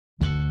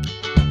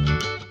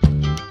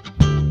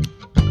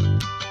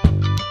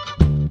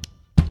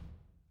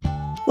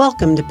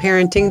Welcome to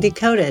Parenting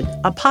Decoded,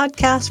 a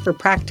podcast for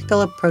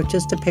practical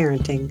approaches to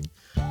parenting.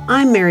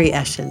 I'm Mary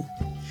Eschen.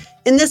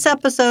 In this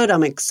episode,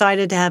 I'm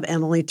excited to have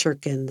Emily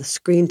Churkin, the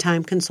screen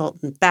time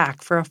consultant,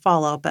 back for a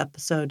follow-up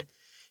episode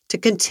to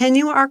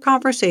continue our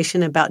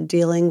conversation about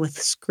dealing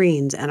with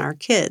screens and our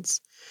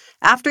kids.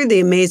 After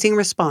the amazing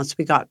response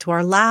we got to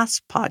our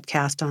last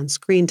podcast on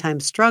screen time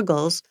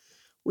struggles,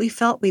 we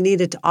felt we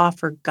needed to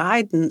offer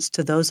guidance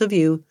to those of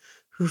you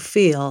who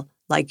feel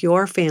like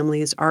your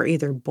families are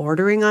either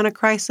bordering on a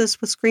crisis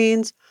with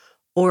screens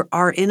or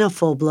are in a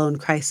full-blown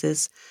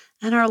crisis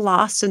and are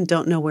lost and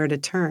don't know where to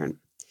turn.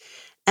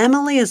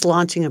 Emily is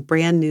launching a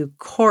brand new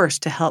course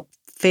to help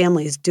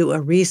families do a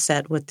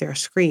reset with their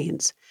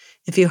screens.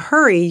 If you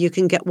hurry, you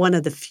can get one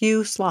of the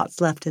few slots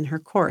left in her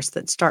course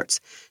that starts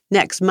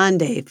next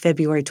Monday,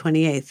 February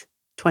 28th,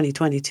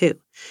 2022.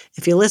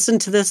 If you listen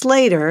to this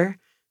later,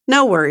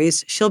 no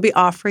worries, she'll be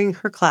offering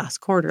her class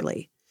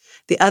quarterly.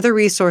 The other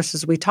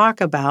resources we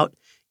talk about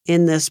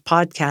in this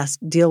podcast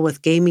deal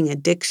with gaming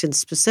addiction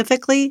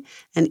specifically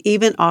and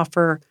even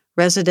offer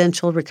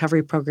residential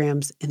recovery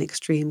programs in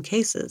extreme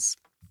cases.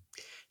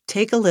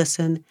 Take a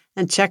listen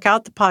and check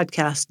out the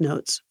podcast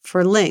notes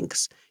for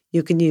links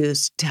you can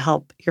use to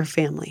help your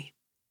family.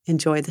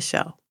 Enjoy the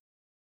show.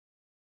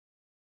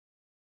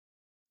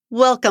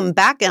 Welcome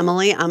back,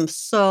 Emily. I'm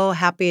so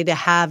happy to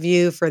have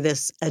you for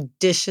this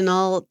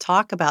additional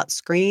talk about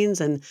screens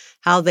and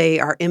how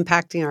they are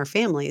impacting our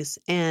families.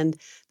 And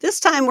this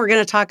time we're going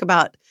to talk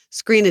about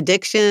screen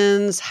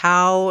addictions,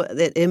 how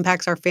it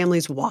impacts our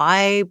families,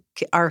 why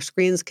our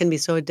screens can be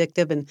so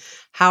addictive, and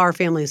how our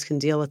families can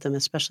deal with them,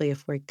 especially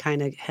if we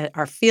kind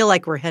of feel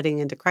like we're heading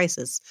into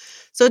crisis.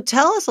 So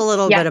tell us a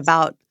little bit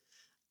about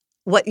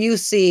what you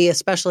see,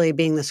 especially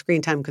being the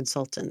screen time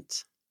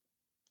consultant.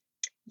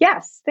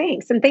 Yes,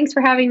 thanks. And thanks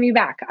for having me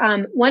back.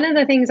 One of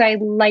the things I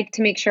like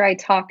to make sure I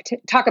talk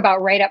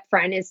about right up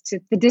front is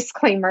the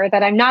disclaimer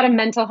that I'm not a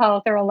mental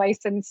health or a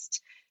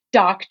licensed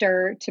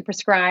doctor to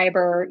prescribe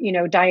or,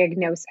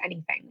 diagnose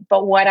anything.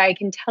 But what I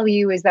can tell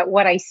you is that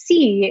what I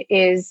see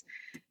is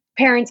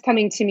parents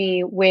coming to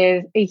me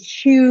with a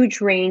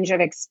huge range of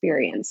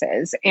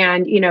experiences.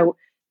 And,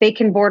 they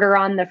can border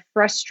on the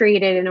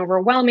frustrated and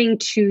overwhelming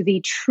to the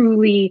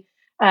truly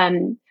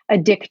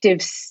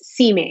addictive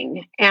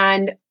seeming.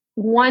 And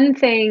one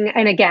thing,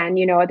 and again,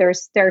 there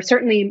are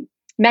certainly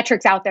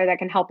metrics out there that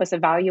can help us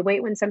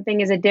evaluate when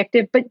something is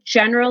addictive. But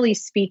generally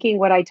speaking,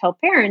 what I tell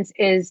parents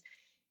is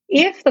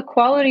if the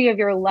quality of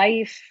your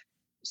life,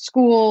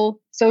 school,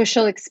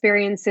 social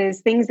experiences,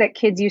 things that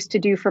kids used to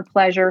do for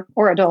pleasure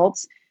or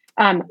adults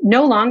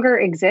no longer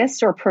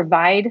exist or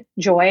provide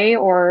joy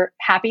or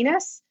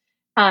happiness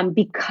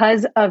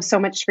because of so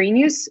much screen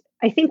use,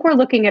 I think we're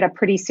looking at a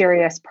pretty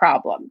serious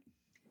problem.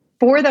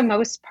 For the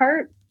most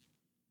part,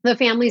 the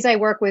families I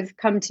work with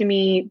come to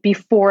me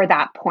before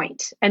that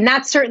point. And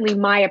that's certainly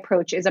my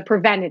approach, is a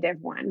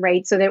preventative one,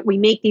 right? So that we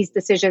make these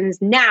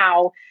decisions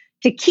now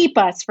to keep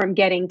us from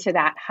getting to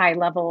that high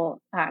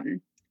level,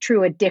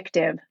 true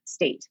addictive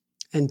state.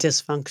 And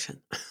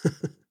dysfunction.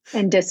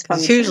 And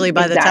dysfunction. Usually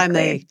by the time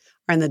they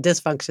are in the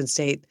dysfunction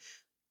state,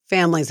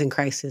 families in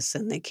crisis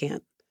and they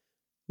can't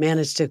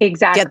manage to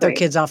get their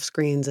kids off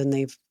screens and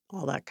they've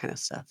all that kind of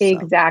stuff.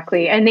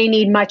 Exactly. And they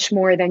need much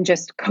more than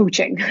just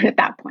coaching at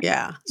that point.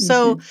 Yeah.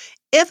 So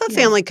if a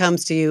family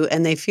comes to you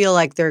and they feel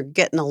like they're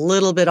getting a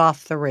little bit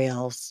off the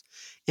rails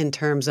in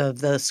terms of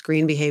the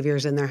screen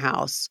behaviors in their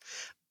house,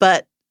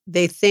 but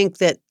they think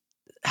that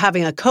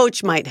having a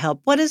coach might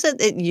help, what is it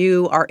that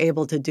you are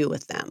able to do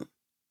with them?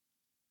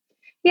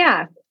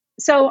 Yeah.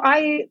 So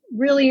I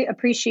really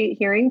appreciate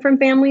hearing from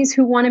families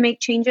who want to make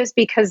changes,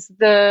 because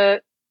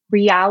the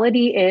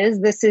reality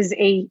is this is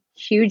a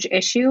huge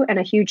issue and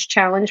a huge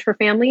challenge for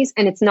families,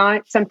 and it's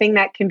not something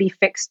that can be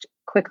fixed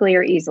quickly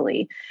or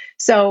easily.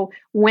 So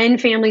when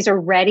families are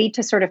ready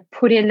to sort of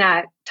put in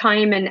that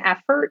time and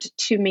effort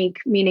to make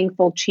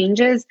meaningful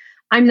changes,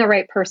 I'm the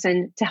right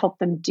person to help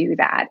them do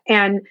that.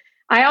 And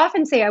I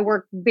often say I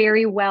work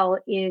very well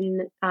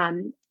in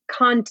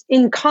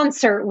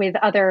concert with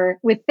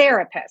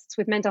therapists,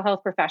 with mental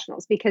health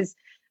professionals, because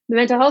the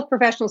mental health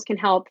professionals can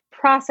help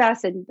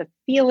process and the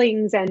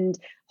feelings and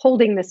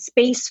holding the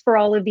space for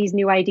all of these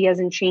new ideas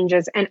and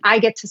changes. And I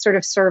get to sort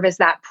of serve as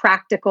that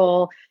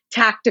practical,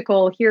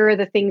 tactical, here are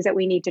the things that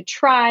we need to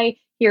try.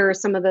 Here are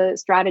some of the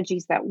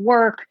strategies that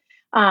work.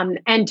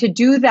 And to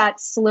do that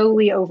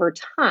slowly over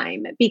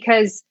time,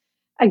 because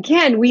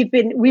again,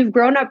 we've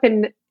grown up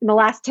in the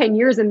last 10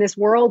 years in this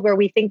world where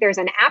we think there's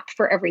an app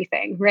for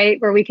everything, right?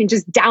 Where we can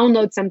just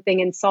download something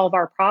and solve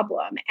our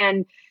problem.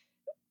 And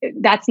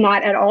that's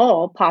not at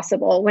all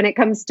possible when it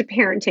comes to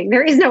parenting.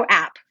 There is no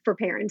app for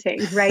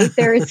parenting, right?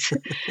 There's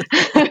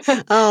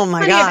oh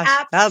my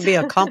gosh, that would be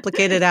a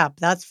complicated app,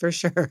 that's for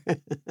sure.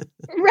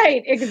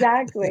 Right,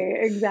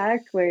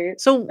 exactly.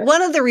 So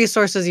one of the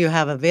resources you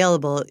have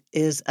available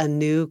is a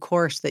new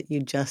course that you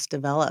just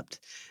developed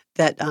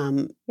that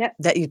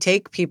that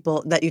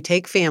you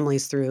take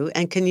families through.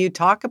 And can you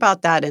talk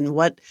about that and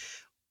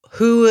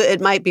who it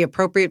might be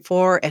appropriate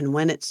for and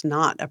when it's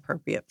not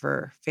appropriate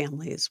for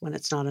families, when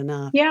it's not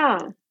enough? Yeah.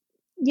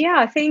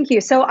 Yeah, thank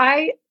you. So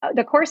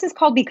the course is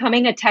called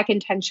Becoming a Tech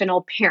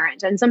Intentional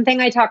Parent. And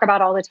something I talk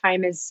about all the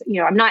time is,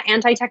 I'm not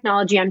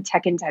anti-technology, I'm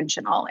tech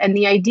intentional. And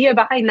the idea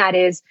behind that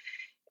is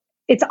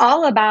it's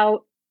all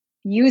about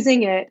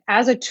using it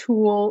as a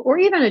tool or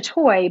even a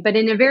toy, but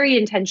in a very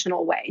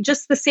intentional way.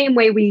 Just the same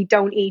way we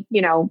don't eat,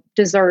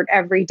 dessert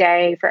every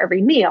day for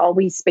every meal.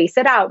 We space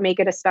it out, make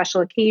it a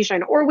special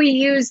occasion, or we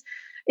use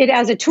it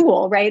as a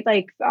tool, right?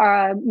 Like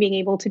being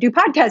able to do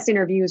podcast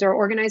interviews or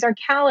organize our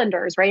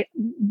calendars, right?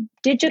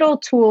 Digital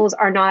tools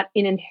are not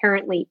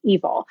inherently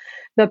evil.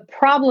 The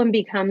problem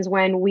becomes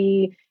when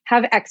we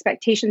have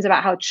expectations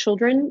about how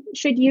children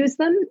should use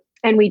them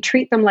and we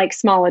treat them like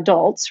small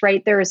adults,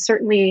 right? There is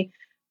certainly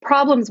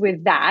problems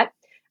with that.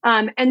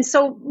 And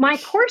so my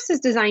course is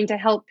designed to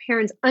help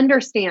parents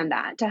understand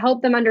that, to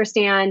help them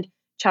understand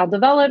child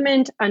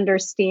development,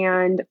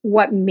 understand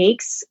what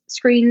makes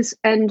screens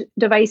and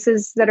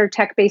devices that are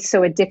tech-based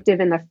so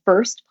addictive in the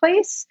first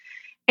place,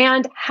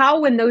 and how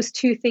when those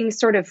two things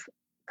sort of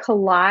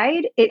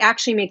collide, it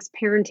actually makes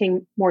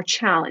parenting more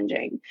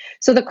challenging.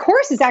 So the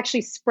course is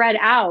actually spread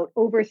out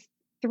over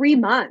 3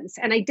 months.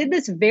 And I did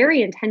this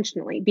very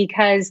intentionally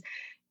because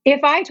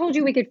if I told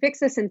you we could fix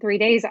this in 3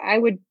 days, I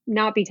would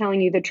not be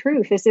telling you the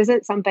truth. This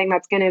isn't something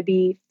that's going to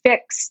be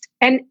fixed.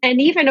 And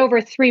even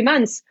over 3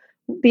 months,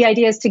 the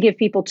idea is to give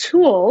people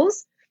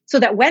tools so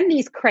that when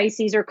these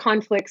crises or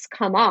conflicts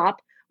come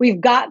up, we've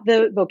got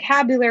the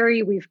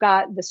vocabulary, we've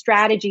got the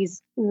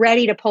strategies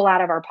ready to pull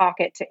out of our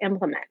pocket to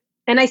implement.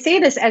 And I say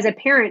this as a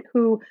parent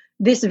who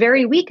this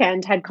very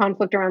weekend had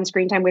conflict around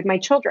screen time with my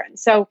children.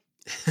 So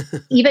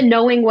even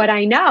knowing what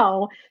I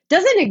know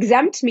doesn't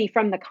exempt me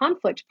from the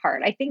conflict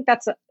part. I think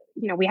that's,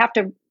 we have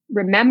to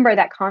remember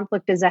that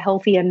conflict is a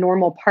healthy and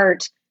normal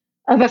part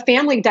of a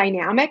family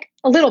dynamic.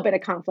 A little bit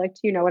of conflict,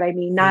 you know what I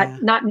mean?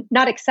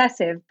 Not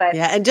excessive, but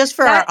yeah. And just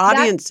for our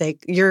audience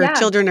sake, your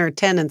children are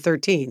 10 and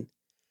 13. So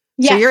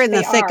yes, you're in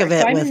the thick of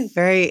it with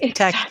very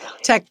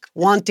tech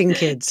wanting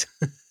kids.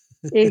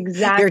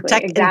 Exactly. Your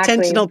tech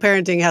intentional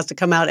parenting has to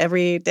come out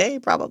every day,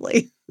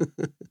 probably.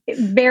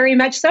 Very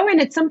much so.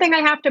 And it's something I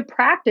have to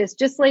practice,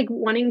 just like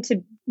wanting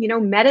to,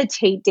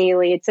 meditate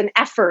daily. It's an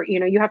effort,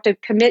 you have to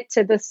commit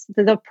to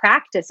the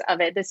practice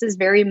of it. This is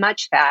very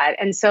much that.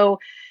 And so,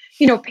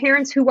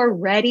 parents who are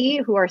ready,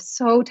 who are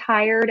so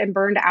tired and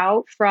burned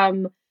out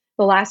from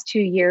the last 2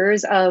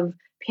 years of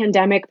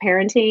pandemic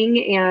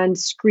parenting and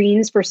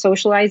screens for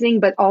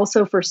socializing, but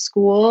also for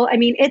school. I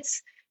mean,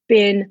 it's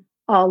been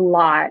a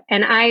lot.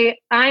 And I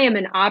am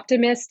an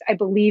optimist. I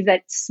believe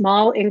that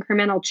small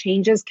incremental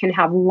changes can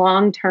have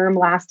long-term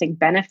lasting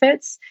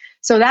benefits.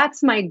 So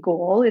that's my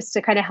goal, is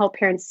to kind of help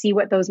parents see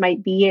what those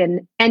might be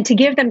and to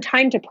give them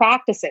time to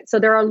practice it. So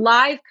there are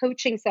live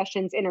coaching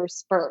sessions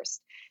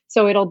interspersed.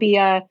 So it'll be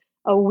a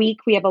week,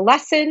 we have a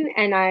lesson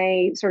and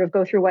I sort of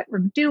go through what we're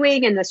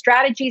doing and the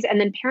strategies. And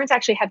then parents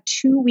actually have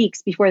 2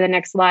 weeks before the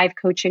next live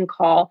coaching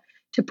call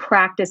to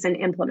practice and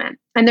implement.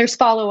 And there's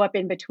follow-up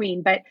in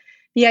between. But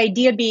the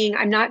idea being,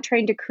 I'm not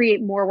trying to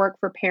create more work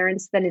for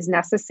parents than is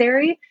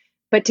necessary,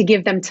 but to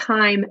give them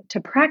time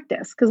to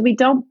practice, because we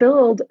don't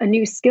build a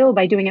new skill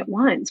by doing it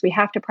once. We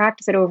have to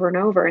practice it over and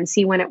over and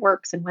see when it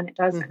works and when it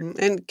doesn't.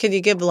 Mm-hmm. And can you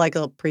give like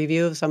a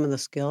preview of some of the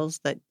skills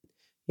that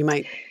you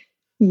might?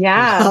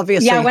 Yeah.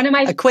 Obviously. Yeah. One of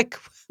my quick.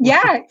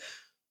 Yeah.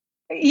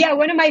 Yeah.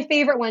 One of my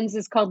favorite ones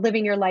is called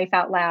Living Your Life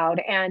Out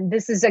Loud. And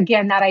this is,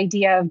 again, that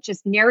idea of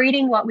just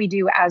narrating what we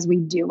do as we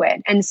do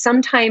it. And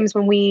sometimes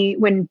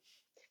when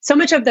so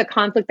much of the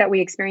conflict that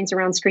we experience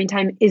around screen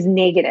time is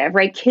negative,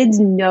 right? Kids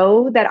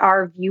know that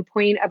our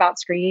viewpoint about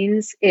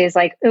screens is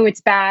like, oh,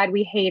 it's bad.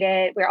 We hate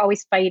it. We're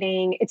always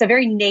fighting. It's a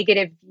very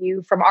negative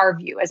view from our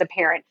view as a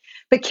parent.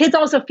 But kids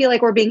also feel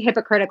like we're being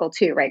hypocritical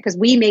too, right? Because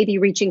we may be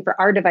reaching for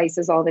our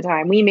devices all the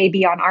time. We may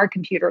be on our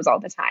computers all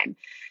the time.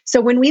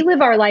 So when we live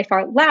our life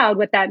out loud,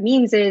 what that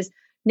means is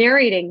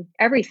narrating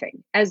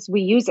everything as we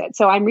use it.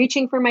 So I'm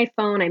reaching for my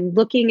phone. I'm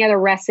looking at a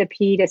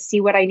recipe to see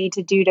what I need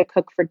to do to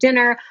cook for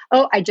dinner.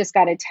 Oh, I just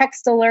got a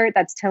text alert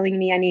that's telling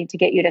me I need to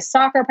get you to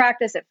soccer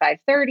practice at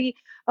 5:30.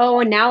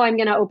 Oh, and now I'm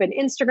going to open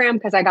Instagram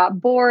because I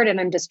got bored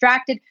and I'm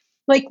distracted.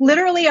 Like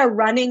literally a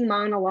running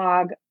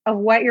monologue of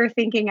what you're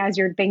thinking as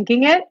you're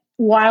thinking it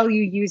while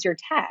you use your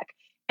tech.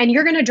 And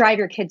you're going to drive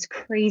your kids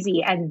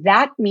crazy. And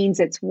that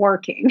means it's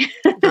working.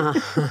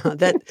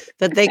 That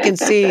they can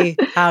see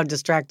how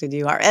distracted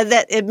you are. And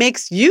that it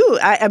makes you,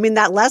 I mean,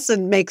 that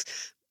lesson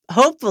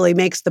hopefully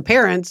makes the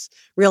parents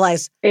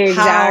realize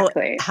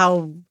exactly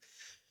how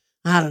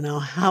I don't know,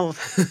 how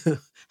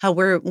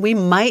we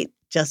might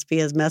just be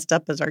as messed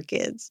up as our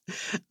kids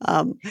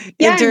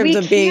in terms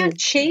of being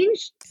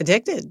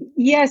addicted.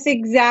 Yes,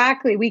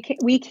 exactly. We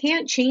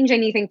can't change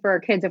anything for our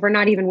kids if we're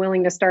not even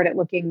willing to start at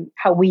looking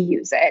how we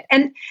use it.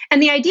 And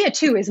the idea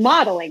too is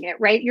modeling it,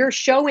 right? You're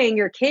showing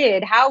your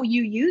kid how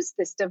you use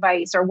this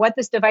device or what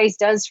this device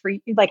does for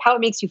you, like how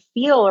it makes you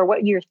feel or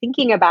what you're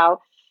thinking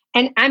about.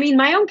 And I mean,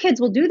 my own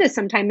kids will do this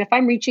sometime. If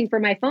I'm reaching for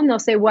my phone, they'll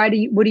say, what are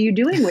you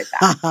doing with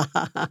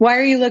that? Why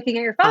are you looking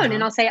at your phone?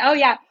 And I'll say, oh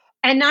yeah,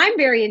 And I'm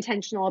very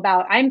intentional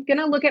about, I'm going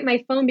to look at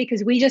my phone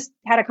because we just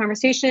had a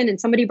conversation and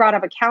somebody brought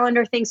up a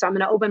calendar thing. So I'm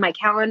going to open my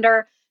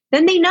calendar.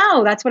 Then they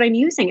know that's what I'm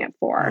using it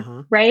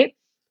for, right?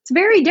 It's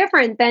very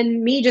different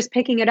than me just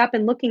picking it up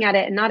and looking at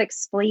it and not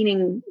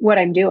explaining what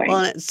I'm doing.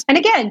 Well, and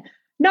again,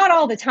 not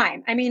all the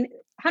time. I mean,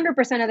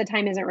 100% of the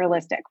time isn't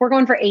realistic. We're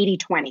going for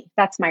 80-20.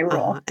 That's my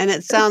rule. And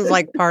it sounds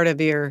like part of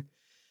your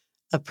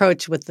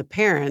approach with the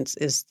parents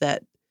is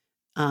that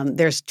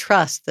there's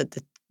trust that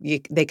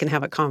they can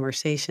have a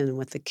conversation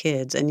with the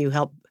kids, and you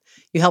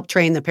help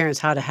train the parents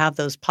how to have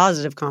those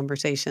positive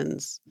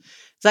conversations.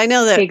 Because I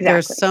know that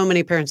there's so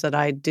many parents that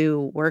I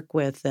do work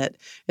with that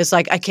it's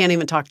like, I can't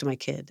even talk to my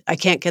kid. I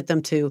can't get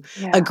them to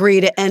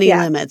agree to any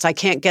limits. I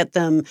can't get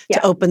them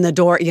to open the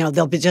door.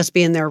 They'll just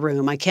be in their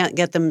room. I can't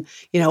get them,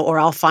 or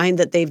I'll find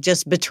that they've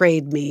just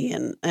betrayed me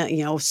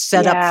and,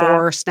 set up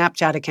for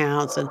Snapchat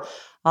accounts and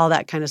all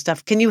that kind of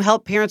stuff. Can you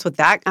help parents with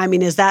that? I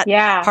mean, is that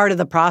part of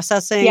the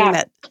processing?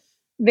 Yeah,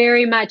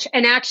 very much.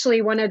 And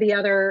actually, one of the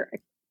other,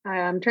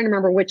 I'm trying to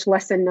remember which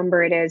lesson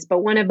number it is, but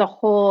one of the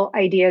whole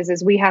ideas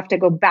is we have to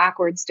go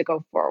backwards to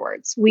go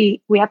forwards.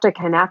 We have to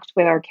connect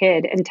with our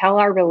kid until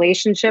our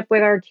relationship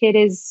with our kid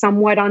is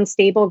somewhat on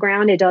stable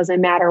ground. It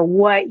doesn't matter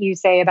what you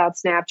say about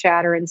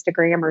Snapchat or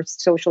Instagram or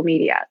social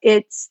media.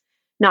 It's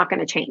not going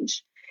to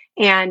change.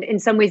 And in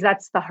some ways,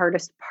 that's the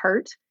hardest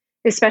part,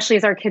 especially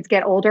as our kids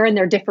get older and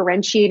they're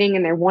differentiating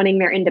and they're wanting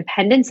their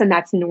independence, and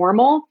that's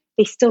normal.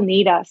 They still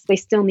need us. They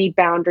still need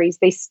boundaries.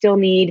 They still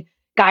need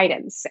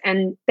guidance,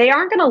 and they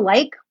aren't going to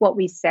like what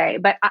we say.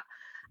 But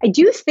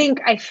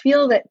I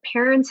feel that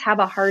parents have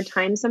a hard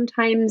time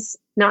sometimes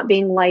not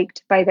being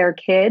liked by their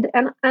kid.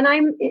 And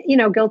I'm,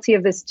 guilty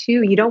of this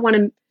too. You don't want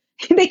to,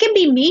 they can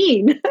be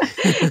mean,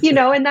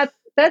 and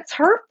that's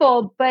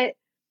hurtful. But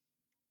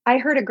I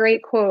heard a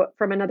great quote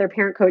from another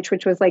parent coach,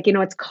 which was like,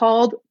 it's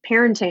called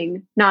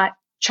parenting, not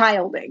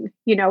childing.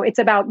 It's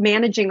about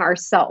managing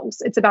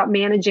ourselves. It's about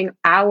managing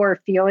our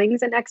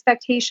feelings and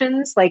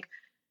expectations,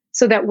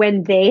 so that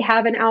when they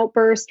have an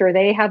outburst or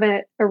they have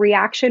a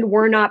reaction,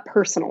 we're not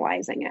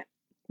personalizing it,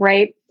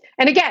 right?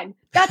 And again,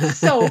 that's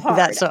so hard.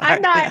 That's so hard.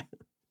 I'm not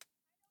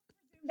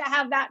to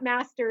have that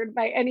mastered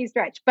by any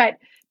stretch, but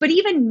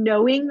even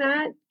knowing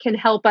that can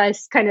help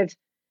us kind of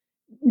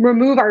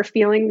remove our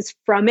feelings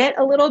from it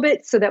a little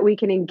bit so that we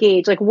can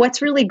engage,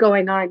 what's really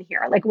going on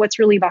here? What's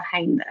really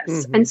behind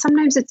this? And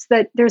sometimes it's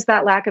that there's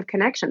that lack of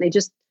connection.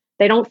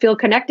 They don't feel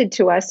connected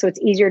to us. So it's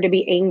easier to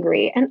be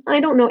angry. And I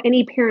don't know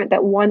any parent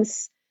that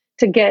wants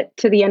to get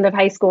to the end of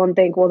high school and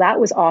think, well, that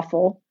was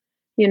awful.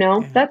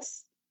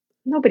 That's,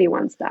 nobody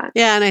wants that.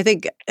 Yeah. And I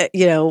think,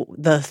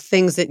 the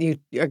things that you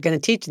are going to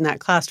teach in that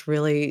class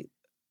really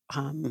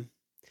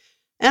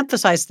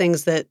emphasize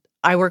things that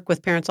I work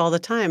with parents all the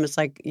time. It's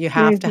like, you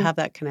have to have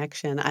that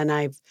connection. And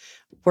I've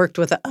worked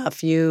with a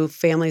few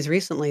families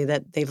recently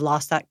that they've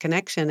lost that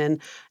connection.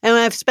 And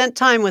I've spent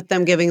time with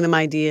them, giving them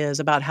ideas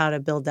about how to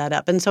build that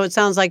up. And so it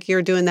sounds like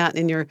you're doing that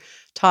in your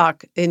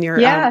talk, in your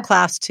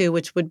class too,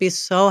 which would be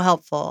so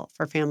helpful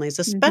for families,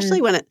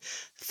 especially when it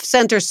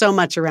centers so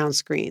much around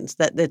screens,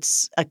 that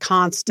it's a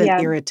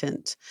constant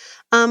irritant.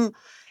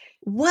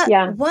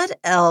 What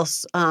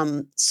else?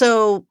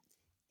 So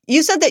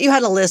you said that you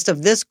had a list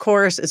of this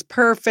course is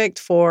perfect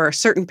for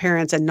certain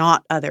parents and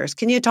not others.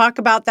 Can you talk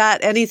about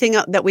that? Anything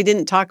that we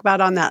didn't talk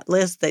about on that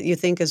list that you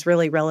think is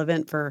really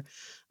relevant for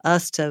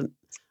us to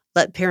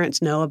let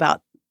parents know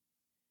about?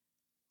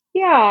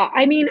 Yeah.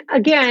 I mean,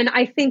 again,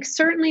 I think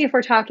certainly if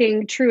we're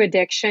talking true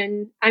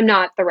addiction, I'm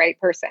not the right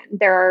person.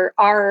 There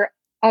are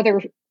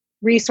other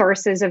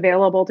resources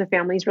available to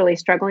families really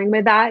struggling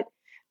with that.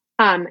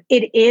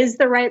 It is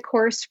the right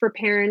course for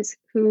parents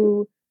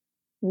who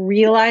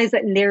realize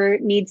that there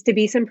needs to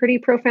be some pretty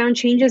profound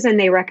changes, and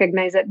they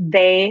recognize that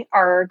they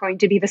are going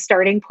to be the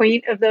starting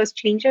point of those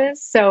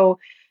changes. So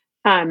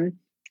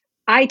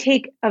I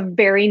take a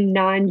very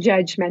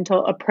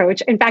non-judgmental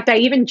approach. In fact, I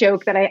even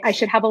joke that I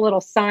should have a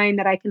little sign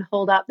that I can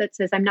hold up that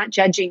says, "I'm not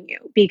judging you,"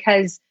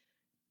 because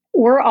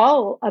we're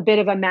all a bit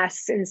of a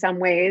mess in some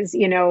ways,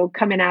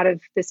 coming out of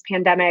this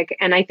pandemic.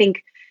 And I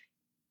think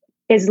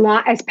as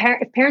long as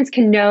parents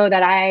can know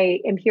that I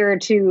am here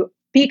to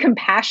be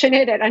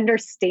compassionate and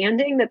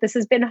understanding that this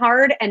has been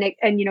hard, and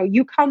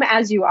you come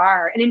as you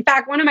are. And in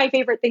fact, one of my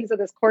favorite things of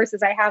this course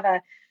is I have a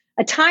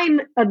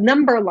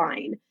number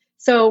line.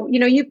 So,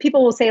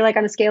 people will say,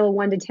 on a scale of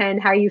 1 to 10,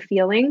 how are you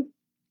feeling?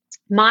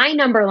 My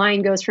number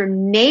line goes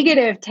from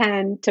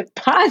 -10 to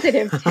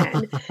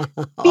 +10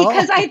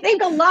 because I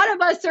think a lot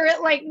of us are at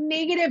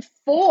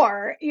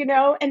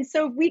 -4, and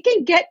so if we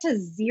can get to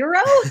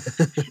 0,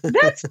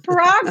 that's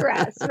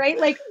progress,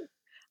 right?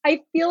 I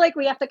feel like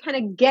we have to kind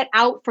of get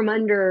out from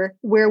under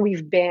where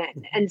we've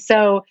been. And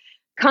so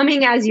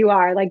coming as you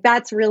are,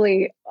 that's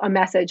really a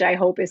message I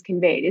hope is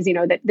conveyed, is,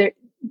 that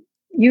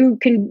you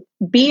can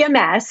be a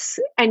mess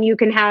and you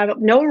can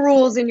have no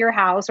rules in your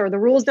house, or the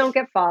rules don't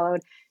get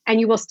followed, and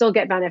you will still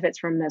get benefits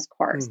from this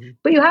course.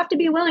 But you have to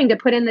be willing to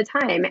put in the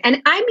time.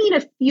 And I mean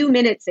a few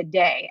minutes a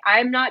day.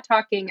 I'm not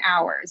talking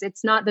hours.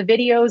 It's not, the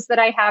videos that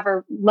I have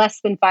are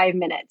less than 5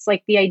 minutes.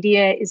 The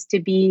idea is to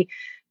be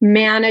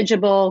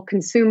manageable,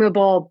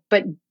 consumable,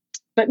 but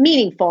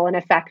meaningful and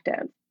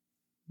effective.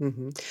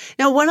 Mm-hmm.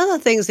 Now, one of the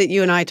things that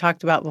you and I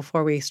talked about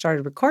before we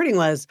started recording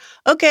was,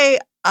 okay,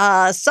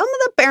 some of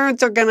the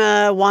parents are going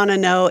to want to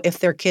know if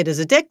their kid is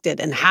addicted,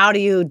 and how do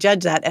you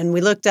judge that? And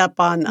we looked up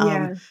on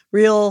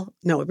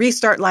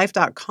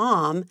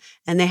restartlife.com,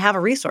 and they have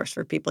a resource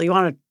for people. You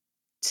want to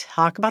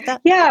talk about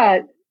that?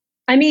 Yeah.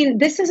 I mean,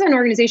 this is an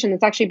organization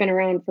that's actually been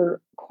around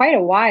for quite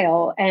a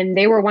while, and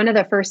they were one of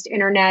the first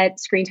internet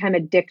screen time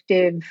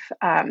addictive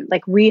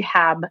like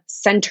rehab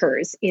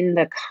centers in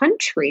the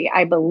country,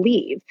 I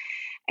believe.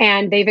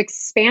 And they've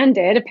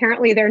expanded.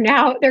 Apparently, their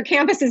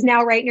campus is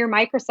now right near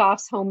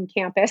Microsoft's home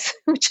campus,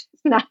 which is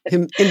not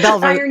in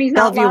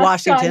Bellevue,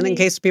 Washington, in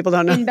case people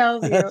don't know. In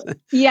Bellevue,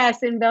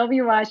 yes, in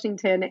Bellevue,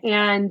 Washington,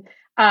 and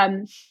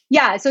so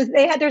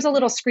there's a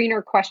little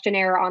screener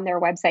questionnaire on their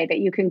website that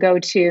you can go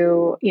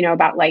to,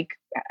 about like,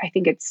 I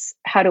think it's,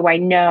 how do I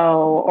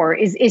know, or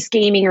is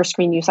gaming or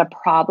screen use a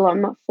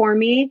problem for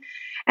me?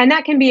 And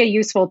that can be a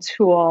useful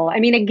tool. I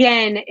mean,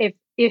 again, if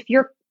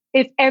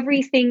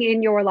everything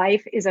in your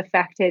life is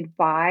affected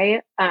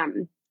by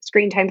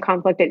screen time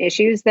conflict and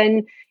issues,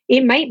 then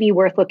it might be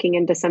worth looking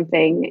into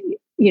something,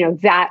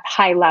 that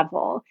high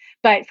level.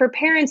 But for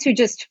parents who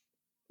just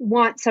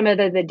want some of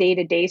the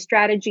day-to-day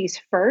strategies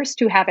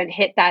first, who haven't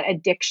hit that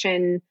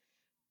addiction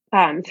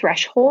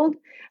threshold,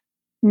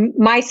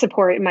 my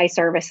support and my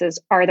services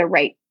are the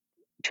right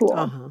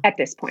tool at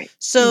this point.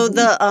 So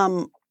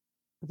the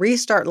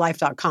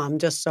restartlife.com,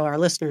 just so our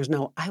listeners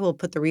know, I will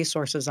put the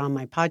resources on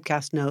my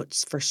podcast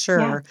notes for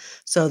sure,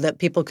 so that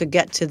people could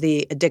get to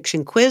the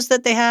addiction quiz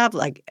that they have.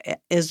 Like,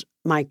 is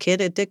my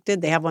kid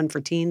addicted? They have one for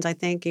teens, I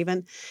think,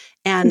 even.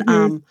 And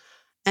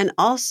and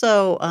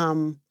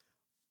also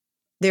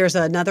there's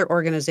another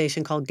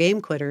organization called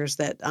Game Quitters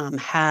that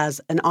has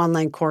an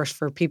online course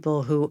for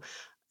people who,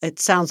 it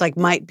sounds like,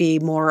 might be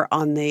more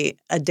on the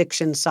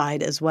addiction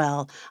side as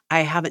well.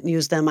 I haven't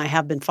used them. I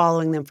have been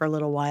following them for a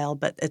little while,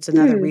 but it's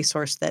another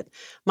resource that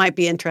might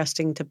be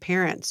interesting to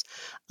parents.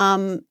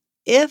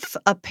 If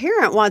a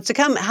parent wants to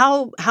come,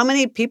 how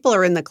many people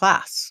are in the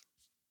class?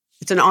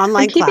 It's an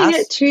online class. I'm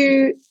keeping it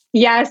to,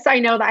 yes, I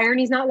know the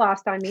irony's not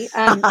lost on me.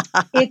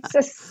 It's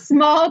a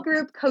small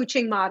group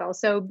coaching model.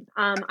 So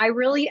I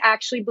really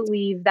actually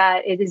believe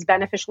that it is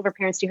beneficial for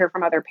parents to hear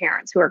from other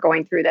parents who are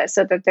going through this,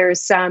 so that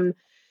there's some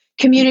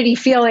community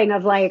feeling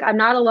of like, I'm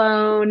not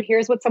alone.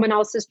 Here's what someone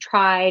else has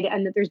tried,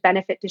 and that there's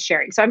benefit to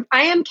sharing. So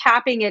I am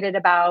capping it at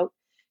about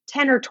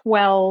 10 or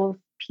 12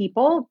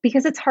 people,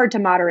 because it's hard to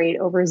moderate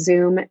over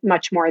Zoom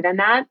much more than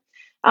that.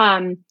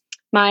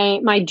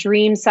 My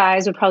dream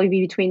size would probably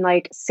be between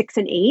like 6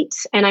 and 8,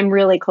 and I'm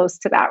really close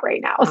to that right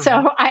now.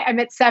 So I'm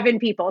at 7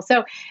 people.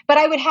 So, but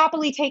I would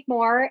happily take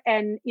more,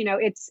 and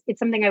it's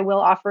something I will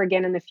offer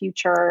again in the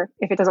future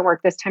if it doesn't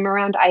work this time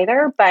around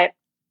either. But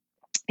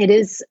it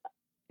is.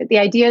 The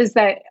idea is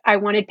that I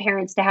wanted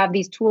parents to have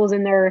these tools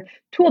in their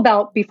tool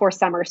belt before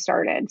summer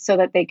started, so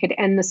that they could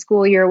end the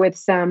school year with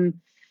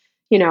some,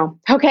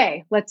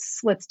 okay,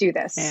 let's do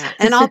this. Yeah.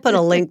 And I'll put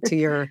a link to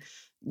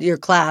your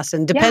class,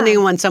 and depending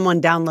on when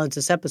someone downloads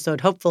this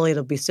episode, hopefully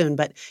it'll be soon,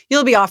 but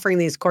you'll be offering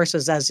these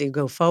courses as you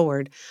go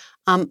forward.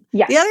 The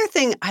other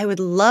thing I would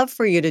love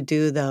for you to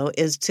do, though,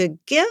 is to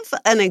give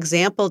an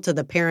example to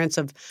the parents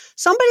of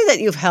somebody that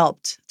you've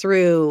helped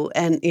through,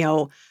 and,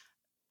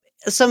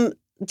 some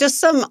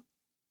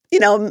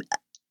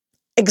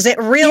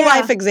real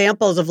life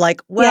examples of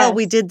like,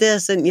 we did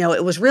this, and,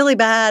 it was really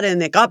bad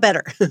and it got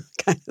better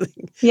kind of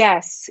thing.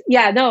 Yes.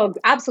 Yeah, no,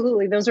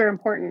 absolutely. Those are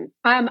important.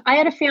 I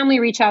had a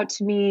family reach out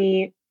to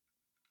me,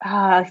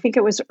 I think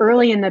it was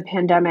early in the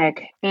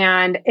pandemic.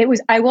 And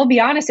I will be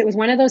honest, it was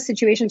one of those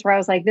situations where I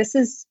was like, this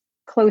is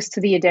close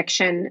to the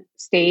addiction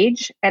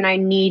stage, and I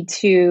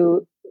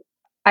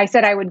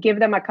said I would give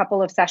them a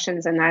couple of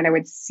sessions, and then I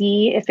would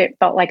see if it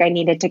felt like I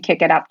needed to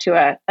kick it up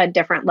to a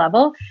different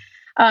level.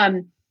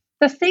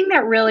 The thing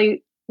that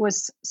really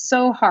was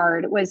so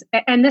hard was,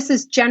 and this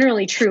is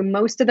generally true,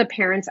 most of the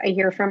parents I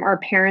hear from are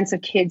parents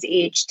of kids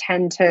aged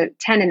 10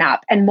 and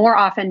up, and more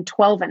often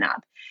 12 and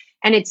up.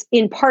 And it's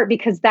in part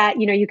because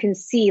that, you can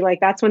see like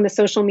that's when the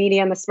social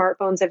media and the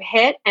smartphones have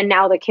hit, and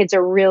now the kids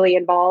are really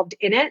involved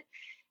in it.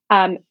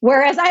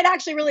 Whereas I'd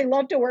actually really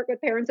love to work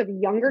with parents of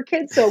younger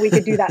kids, so we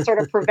could do that sort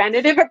of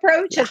preventative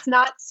approach. It's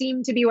not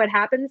seemed to be what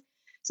happens.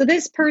 So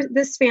this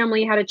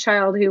family had a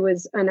child who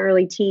was an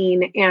early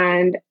teen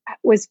and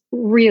was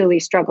really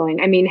struggling.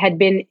 I mean, had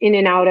been in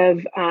and out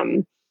of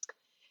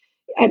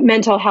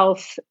mental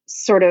health,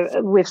 sort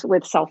of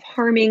with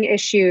self-harming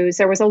issues.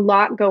 There was a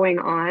lot going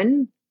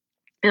on,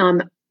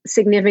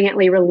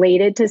 significantly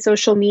related to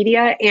social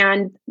media.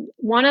 And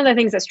one of the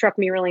things that struck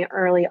me really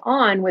early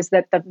on was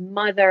that the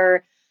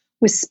mother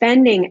was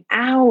spending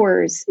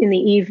hours in the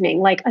evening,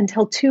 like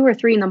until 2 or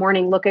 3 in the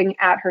morning, looking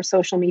at her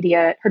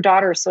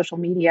daughter's social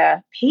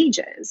media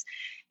pages.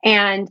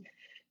 And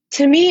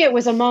to me, it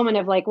was a moment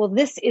of like, well,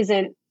 this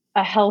isn't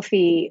a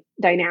healthy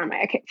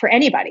dynamic for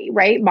anybody,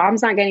 right?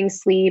 Mom's not getting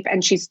sleep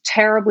and she's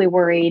terribly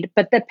worried,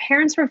 but the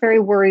parents were very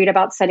worried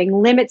about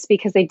setting limits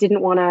because they didn't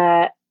want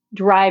to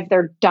drive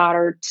their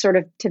daughter sort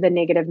of to the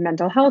negative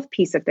mental health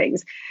piece of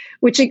things,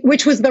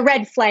 which was the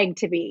red flag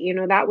to me.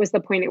 That was the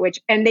point at which,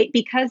 and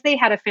because they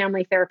had a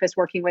family therapist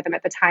working with them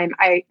at the time,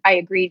 I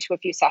agreed to a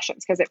few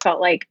sessions because it felt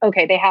like,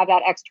 okay, they have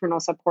that external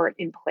support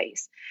in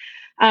place.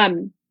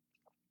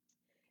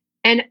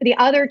 And the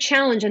other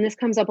challenge, and this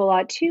comes up a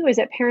lot too, is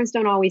that parents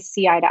don't always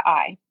see eye to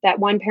eye, that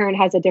one parent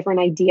has a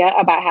different idea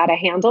about how to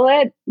handle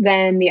it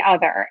than the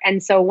other.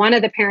 And so one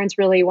of the parents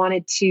really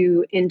wanted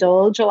to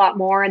indulge a lot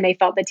more, and they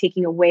felt that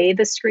taking away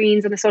the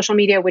screens and the social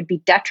media would be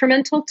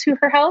detrimental to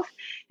her health.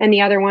 And the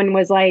other one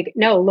was like,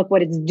 no, look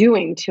what it's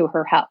doing to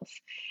her health.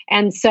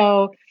 And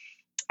so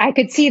I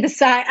could see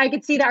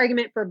the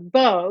argument for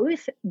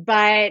both,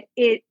 but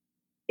it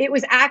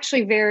was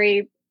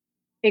actually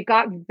it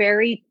got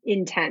very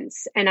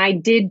intense. And I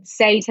did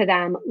say to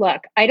them,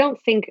 look, I don't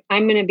think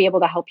I'm going to be able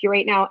to help you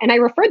right now. And I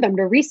referred them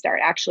to Restart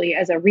actually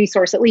as a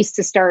resource, at least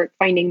to start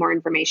finding more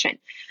information.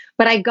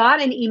 But I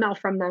got an email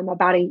from them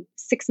about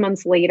 6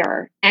 months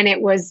later, and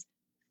it was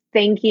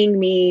thanking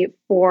me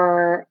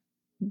for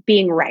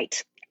being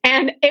right.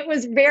 And it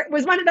was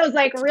one of those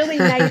like really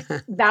nice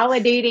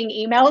validating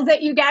emails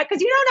that you get,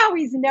 because you don't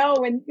always know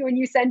when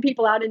you send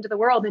people out into the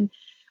world. And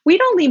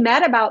we'd only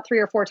met about 3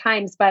 or 4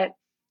 times, but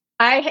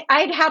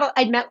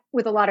I'd met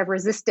with a lot of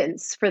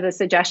resistance for the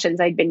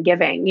suggestions I'd been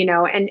giving,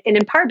 and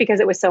in part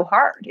because it was so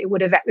hard. It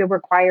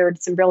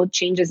required some real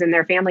changes in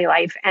their family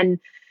life. And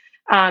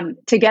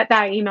to get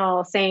that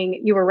email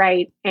saying you were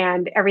right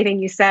and everything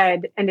you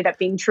said ended up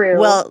being true.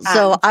 Well,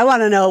 so I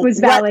want to know,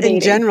 what in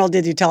general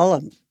did you tell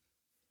them?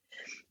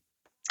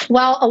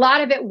 Well, a lot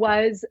of it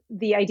was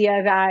the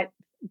idea that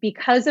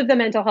because of the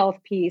mental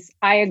health piece,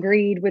 I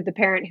agreed with the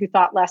parent who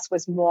thought less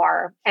was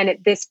more. And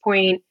at this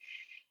point,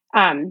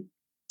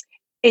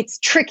 it's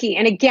tricky.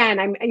 And again,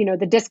 I'm,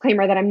 the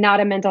disclaimer that I'm not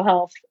a mental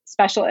health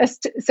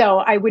specialist. So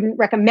I wouldn't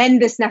recommend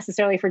this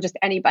necessarily for just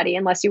anybody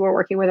unless you were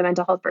working with a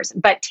mental health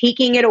person. But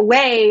taking it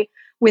away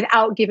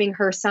without giving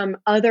her some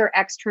other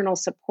external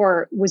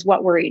support was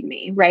what worried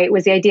me, right? It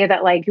was the idea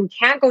that like, you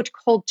can't go to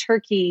cold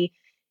turkey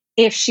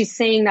if she's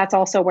saying that's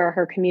also where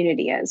her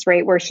community is,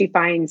 right? Where she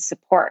finds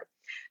support.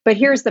 But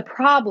here's the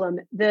problem.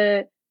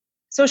 The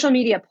social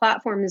media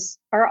platforms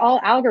are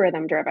all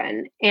algorithm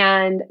driven,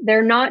 and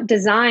they're not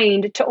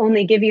designed to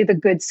only give you the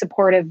good,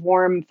 supportive,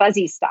 warm,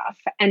 fuzzy stuff.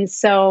 And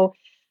so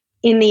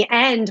in the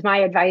end, my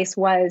advice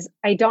was,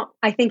 I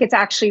think it's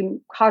actually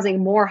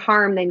causing more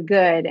harm than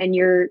good. And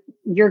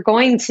you're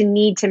going to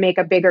need to make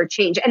a bigger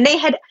change. And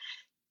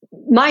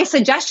my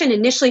suggestion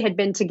initially had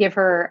been to give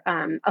her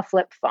a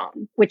flip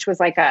phone, which was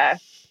like a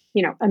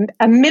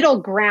middle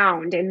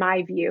ground in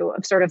my view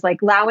of sort of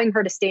like allowing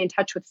her to stay in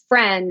touch with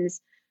friends,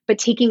 but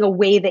taking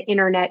away the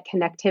internet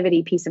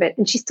connectivity piece of it.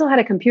 And she still had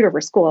a computer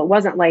for school. It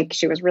wasn't like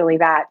she was really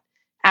that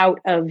out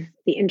of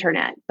the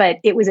internet, but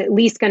it was at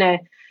least going to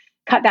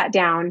cut that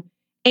down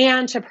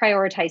and to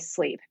prioritize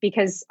sleep.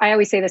 Because I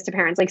always say this to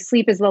parents, like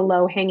sleep is the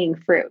low hanging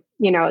fruit.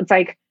 It's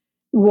like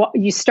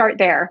you start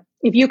there.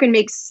 If you can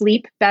make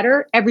sleep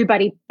better,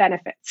 everybody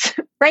benefits,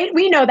 right?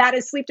 We know that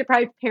as sleep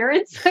deprived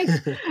parents. Like,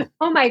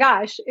 oh my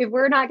gosh, if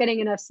we're not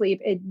getting enough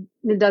sleep,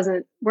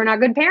 we're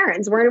not good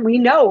parents. We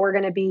know we're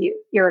going to be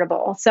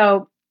irritable.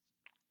 So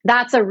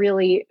that's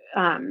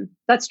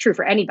that's true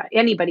for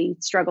anybody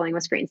struggling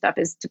with screen stuff,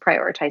 is to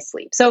prioritize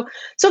sleep. So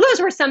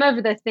those were some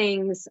of the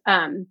things.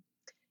 And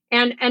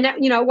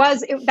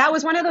that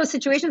was one of those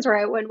situations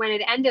where when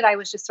it ended, I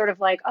was just sort of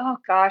like, oh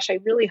gosh, I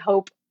really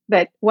hope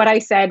that what I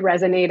said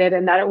resonated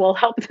and that it will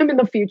help them in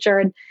the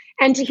future.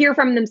 And to hear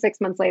from them 6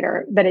 months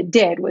later that it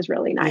did was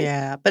really nice.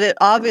 Yeah, but it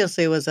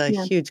obviously was a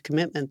huge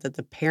commitment that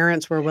the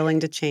parents were willing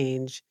to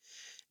change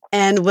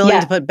and willing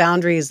to put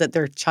boundaries that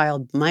their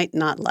child might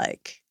not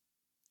like.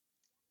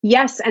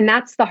 Yes, and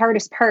that's the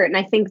hardest part. And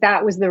I think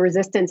that was the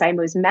resistance I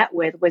was met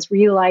with, was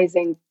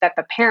realizing that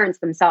the parents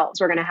themselves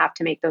were going to have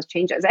to make those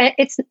changes. And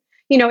it's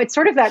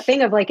sort of that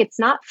thing of like, it's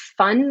not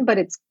fun, but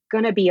it's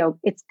going to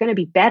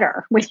be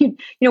better when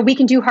we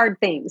can do hard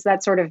things.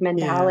 That sort of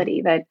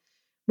mentality that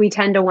we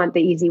tend to want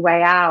the easy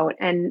way out,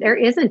 and there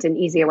isn't an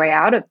easy way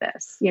out of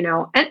this,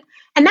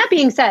 and that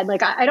being said,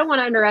 like, I don't want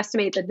to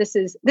underestimate that this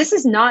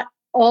is not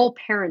all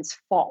parents'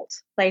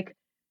 fault. Like,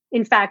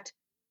 in fact,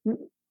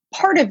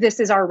 part of this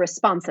is our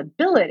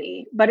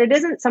responsibility, but it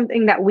isn't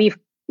something that we've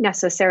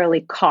necessarily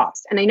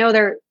caused. And I know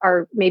there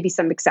are maybe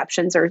some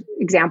exceptions or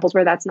examples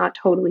where that's not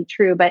totally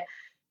true, but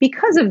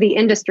because of the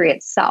industry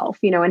itself,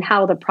 and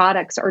how the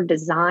products are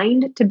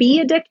designed to be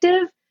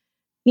addictive,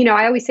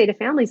 I always say to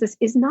families, this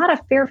is not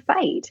a fair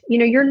fight.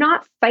 You're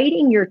not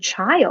fighting your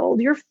child.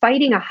 You're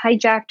fighting a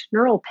hijacked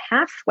neural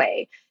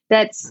pathway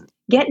that's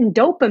getting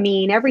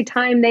dopamine every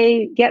time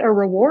they get a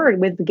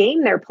reward with the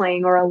game they're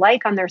playing or a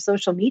like on their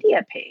social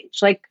media page.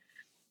 Like,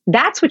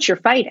 that's what you're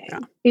fighting. Yeah.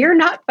 You're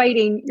not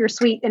fighting your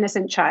sweet,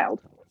 innocent child.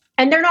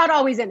 And they're not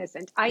always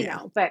innocent. I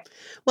know, but.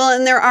 Well,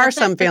 and there are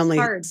some family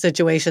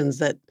situations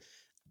that,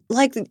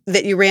 like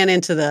that you ran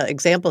into the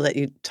example that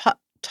you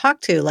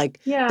talked to,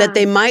 like that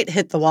they might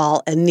hit the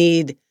wall and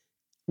need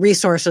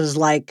resources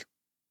like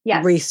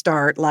Yes.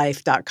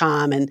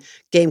 restartlife.com and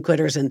Game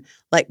Quitters and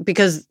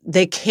because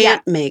they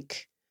can't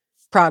make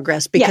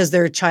progress because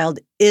their child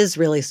is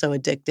really so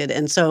addicted.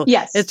 And so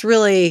it's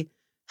really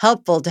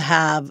helpful to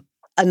have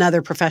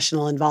another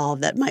professional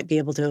involved that might be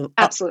able to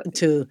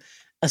to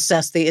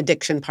assess the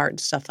addiction part and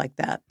stuff like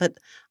that. But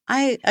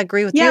I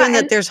agree with you in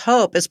that there's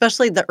hope,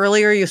 especially the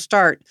earlier you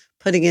start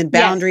putting in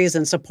boundaries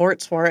and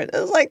supports for it.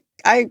 It's like,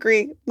 I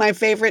agree. My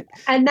favorite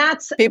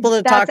people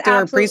to talk to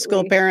are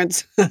preschool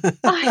parents.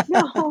 I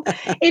know.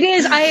 It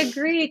is. I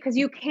agree. Because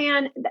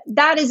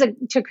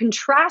to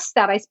contrast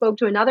that, I spoke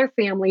to another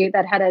family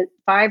that had a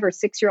 5 or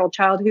 6 year old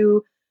child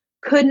who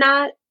could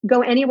not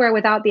go anywhere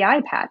without the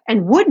iPad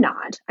and would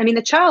not. I mean,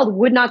 the child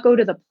would not go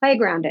to the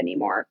playground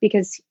anymore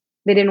because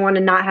they didn't want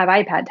to not have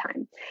iPad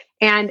time.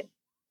 And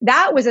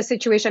that was a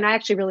situation I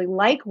actually really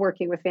like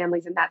working with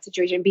families in that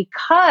situation,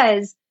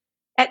 because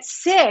at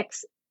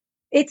 6,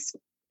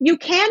 you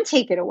can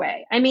take it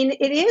away. I mean,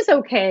 it is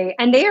okay.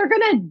 And they are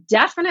going to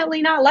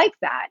definitely not like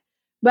that.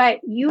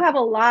 But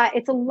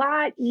it's a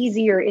lot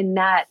easier in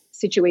that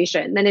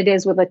situation than it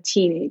is with a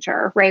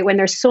teenager, right? When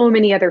there's so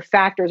many other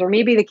factors, or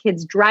maybe the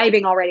kid's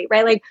driving already,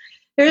 right? Like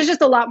there's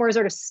just a lot more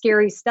sort of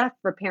scary stuff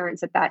for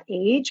parents at that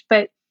age.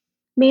 But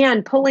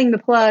man, pulling the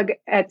plug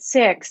at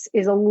 6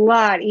 is a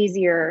lot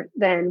easier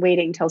than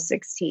waiting till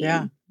 16.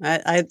 Yeah.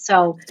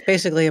 So it's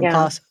basically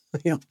impossible.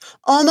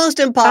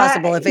 Almost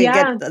impossible if they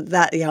get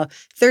that,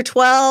 if they're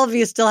 12,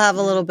 you still have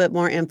a little bit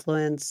more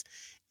influence.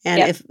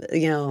 And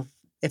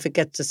if it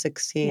gets to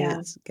 16,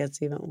 it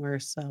gets even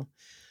worse. So,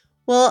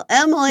 well,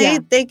 Emily,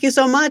 thank you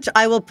so much.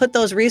 I will put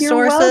those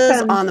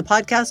resources on the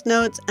podcast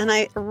notes, and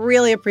I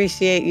really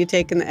appreciate you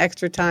taking the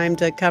extra time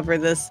to cover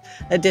this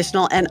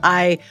additional. And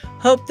I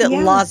hope that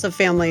lots of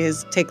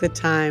families take the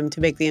time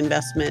to make the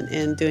investment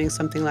in doing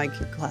something like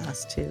your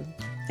class too.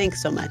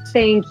 Thanks so much.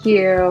 Thank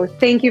you.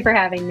 Thank you for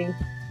having me.